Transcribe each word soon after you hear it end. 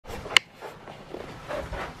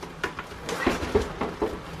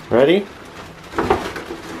Ready?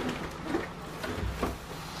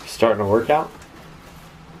 Starting a workout?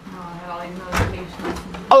 Oh, I had all these notifications.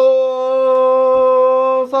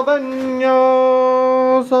 Oh, Savannah,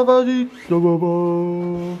 Savannah, Savannah,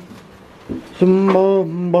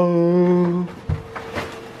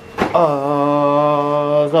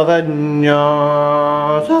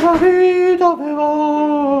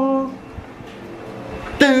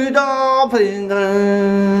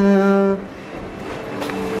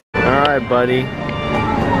 Alright, buddy.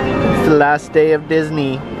 It's the last day of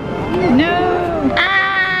Disney. No!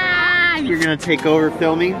 Ah! You're gonna take over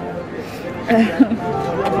filming?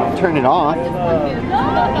 Turn it off.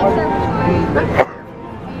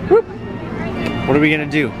 What are we gonna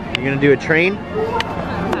do? You're gonna do a train?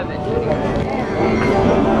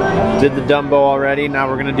 Did the Dumbo already. Now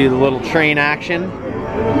we're gonna do the little train action.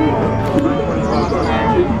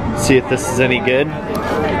 See if this is any good.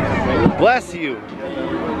 Bless you.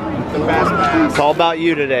 It's all about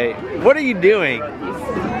you today. What are you doing?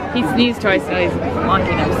 He sneezed twice, so he's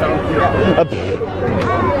launching himself.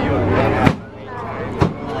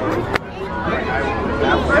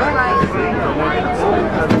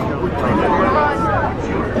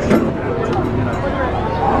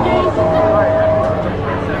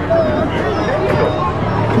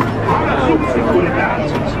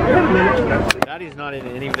 Daddy's not in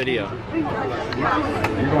any video.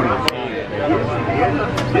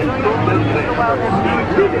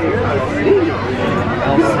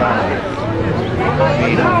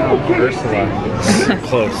 Ursula.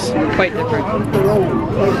 Close. Quite different.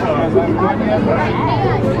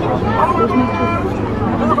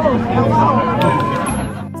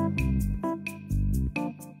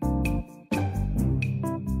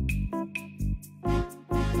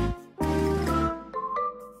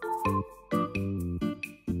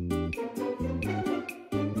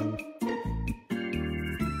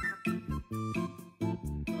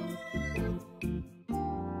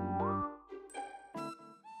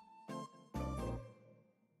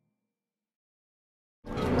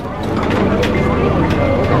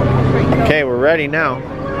 Okay, we're ready now.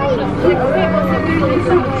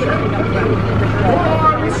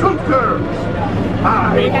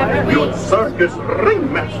 I, your circus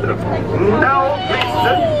ringmaster, now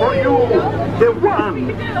present for you the one,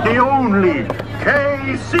 the only,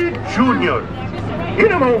 Casey Jr.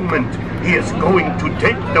 In a moment, he is going to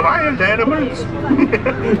take the wild animals,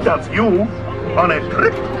 that's you, on a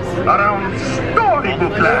trip around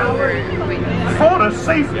Storybook Land. For a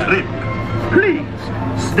safe trip, please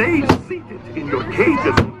stay seated in your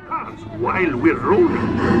cages and cars while we're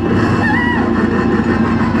rolling.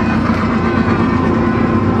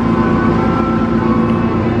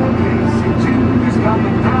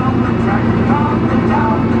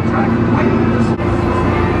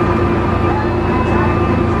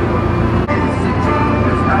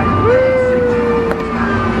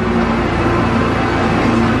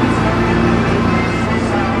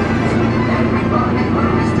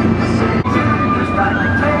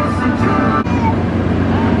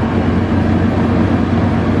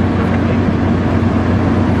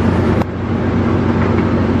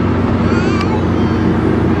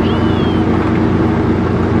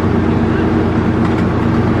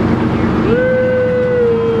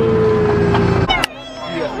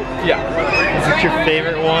 Your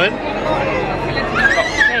favorite one?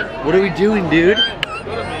 What are we doing, dude?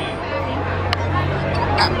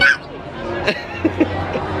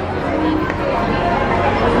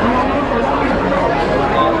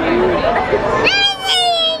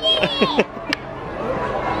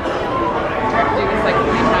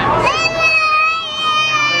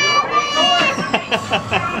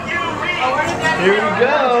 Here we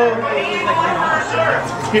go.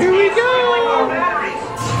 Here we go.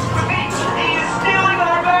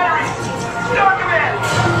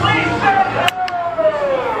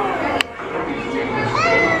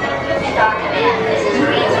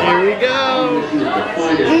 Here we go!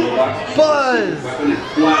 Buzz!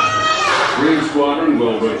 Green Squadron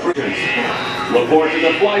will retreat. Report to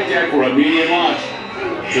the flight deck for immediate launch.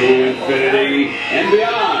 To infinity and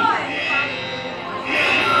beyond.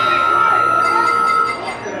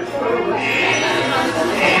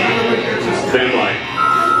 Stand by.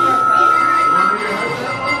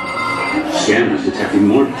 Scanners detecting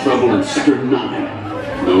more trouble in Sector 9.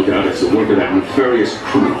 No doubt it's the work of that nefarious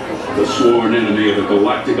criminal, the sworn enemy of the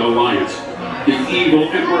Galactic Alliance, the evil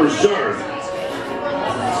Emperor Zurg.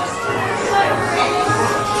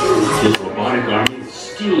 His robotic army is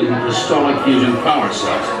stealing the crystallic fusion power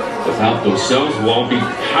cells. Without those cells, we'll all be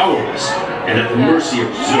powerless and at the mercy of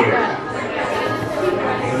Zurg.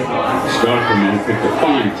 Star Command picked a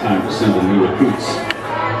fine time to send the new recruits.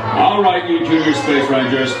 All right, you junior space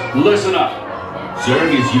rangers, listen up.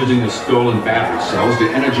 Zurg is using the stolen battery cells to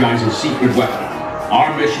energize his secret weapon.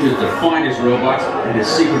 Our mission is to find his robots and his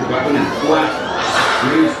secret weapon and blast them.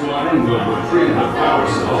 Green Squadron will retrieve the power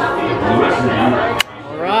cells. The rest of them.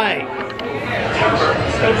 All right.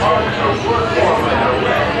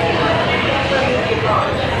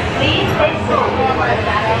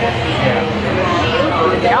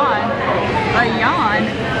 Yawn. A yawn.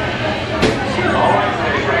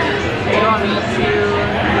 Do you want me to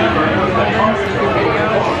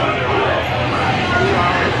videos?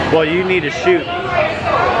 Well, you need to shoot.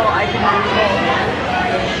 Oh, I can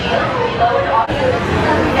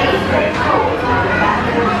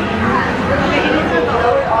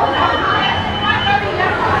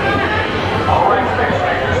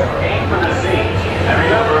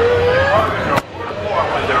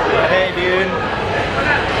Hey, dude.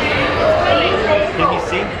 Can you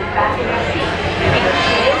see?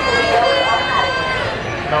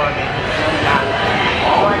 No, I mean.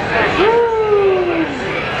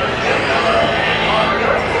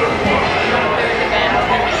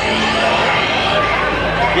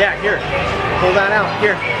 Yeah, here. Pull that out.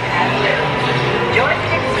 Here.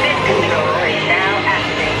 Joystick spin control is now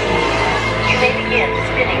activated. You may begin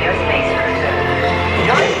spinning your space cruiser.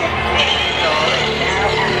 Joystick spin control is now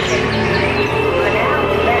activated. You are now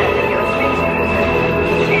landing your space cruiser.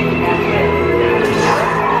 Spin activated.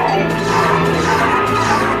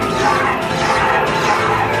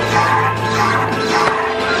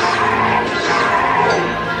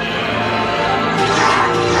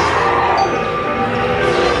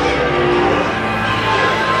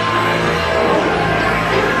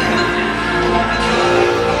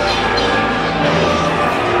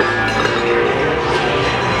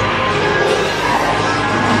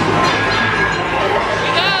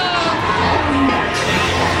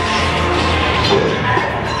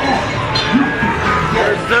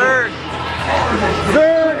 Zurg!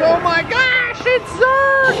 Zurg! Oh my gosh, it's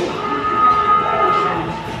Zurg!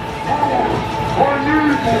 I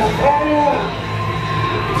need more power!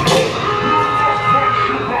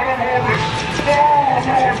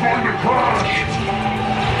 I'm going to crash!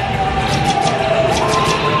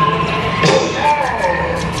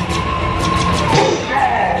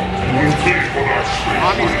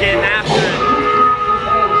 Mommy's getting after it.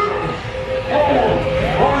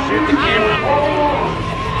 Shoot the camera.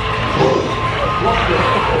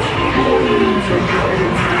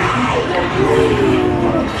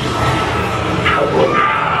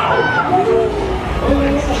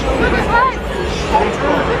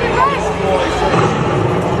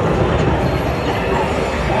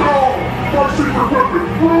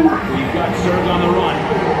 You've got Zurg on the run.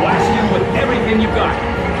 Blast him with everything you've got.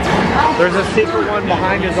 There's a secret one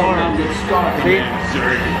behind his arm. See?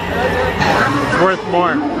 It's worth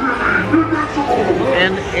more.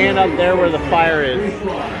 And up there where the fire is.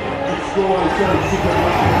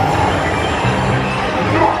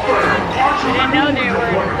 I didn't know they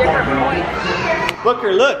were different points.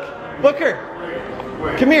 Booker, look! Booker!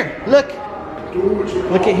 Come here, look!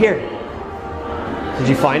 Look at here. Did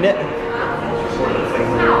you find it?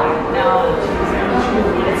 No.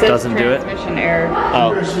 It says Doesn't do it? transmission error.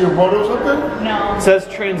 Oh. You see your photos up there? No. It says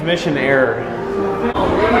transmission error.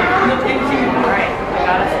 Alright, I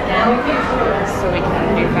got us again. So we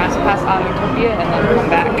can do Fast Pass Autotopia and then come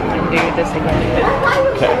back and do this again.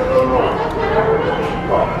 Okay.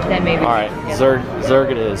 Then maybe. Alright, yeah. Zurg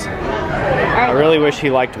it is. I really wish he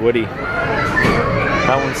liked Woody.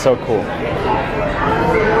 That one's so cool.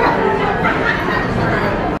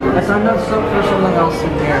 I signed up for something else in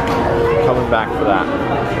here. Coming back for that.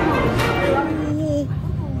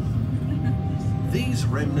 These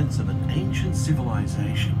remnants of an ancient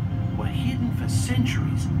civilization were hidden for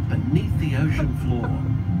centuries beneath the ocean floor.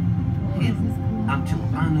 Hidden until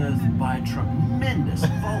unearthed by a tremendous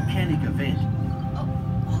volcanic event.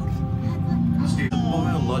 It's a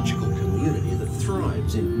biological community that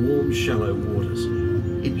thrives in warm, shallow waters.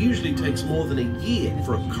 It usually takes more than a year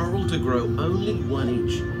for a coral to grow only 1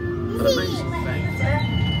 inch. An amazing fact.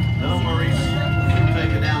 No worries.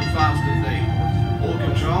 Take it down fast indeed. All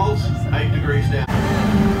controls, 8 degrees down.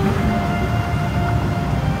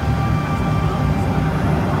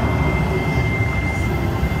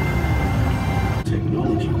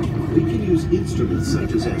 Technology. We can use instruments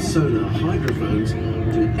such as our sonar hydrophones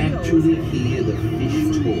to actually hear the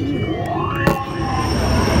fish talk.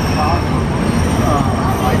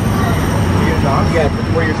 Yeah,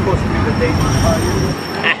 where you're supposed to be the day.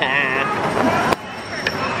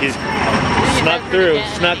 He's snuck through,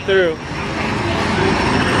 snuck through.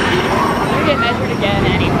 We'll get measured again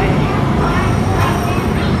anyway.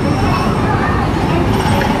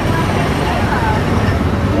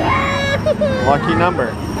 Lucky number.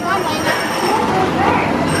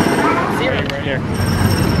 Zero. Right here.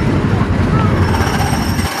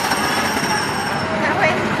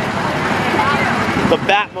 The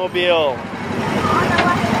Batmobile.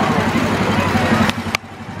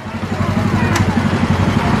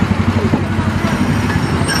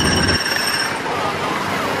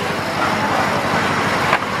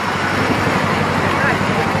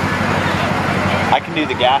 I can do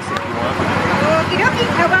the gas if you want. Okie dokie.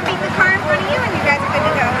 How about beat the car in front of you and you guys are good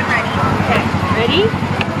to go and ready? Okay, ready?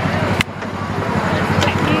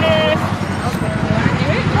 Checklist.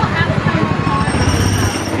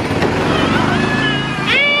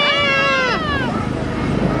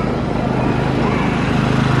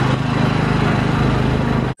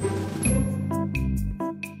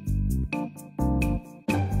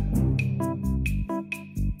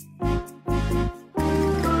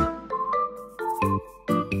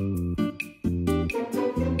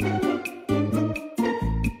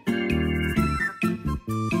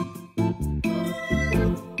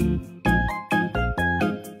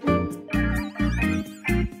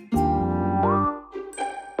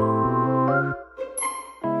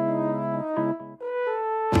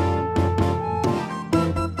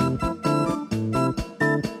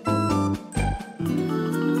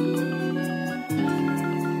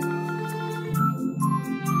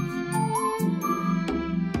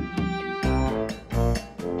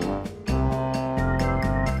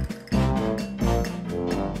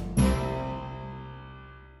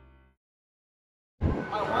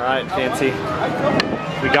 All right, Fancy.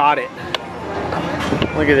 We got it.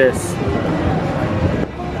 Look at this.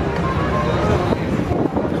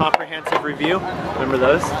 Comprehensive review. Remember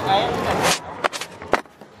those?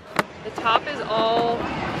 The top is all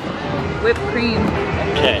whipped cream.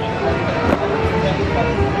 Okay.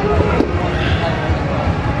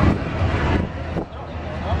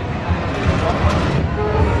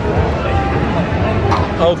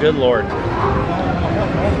 Oh, good Lord.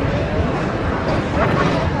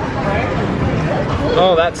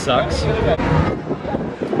 Oh, that sucks. I'm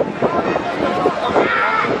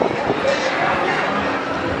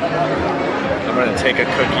gonna take a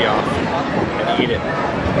cookie off and eat it.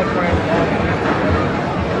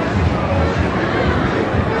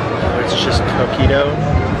 Oh, it's just cookie dough.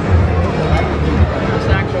 It's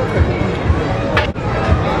an actual cookie.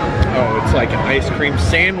 Oh, it's like an ice cream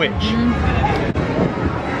sandwich.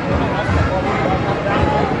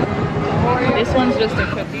 This one's just a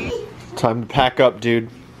cookie. Time to pack up, dude.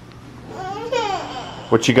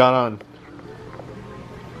 What you got on?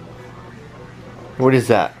 What is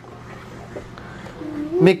that?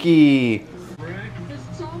 Mickey!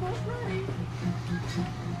 Breakfast's almost ready.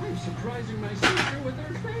 I'm surprising my sister with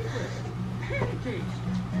her favorite, pancakes.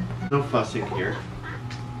 No fussing here.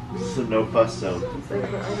 This is a no fuss zone.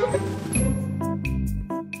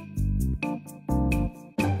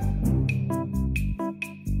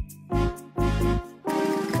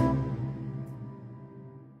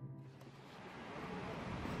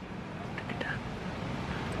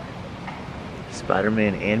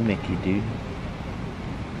 Spider-Man and Mickey, dude.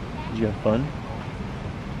 Did you have fun?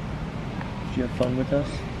 Did you have fun with us?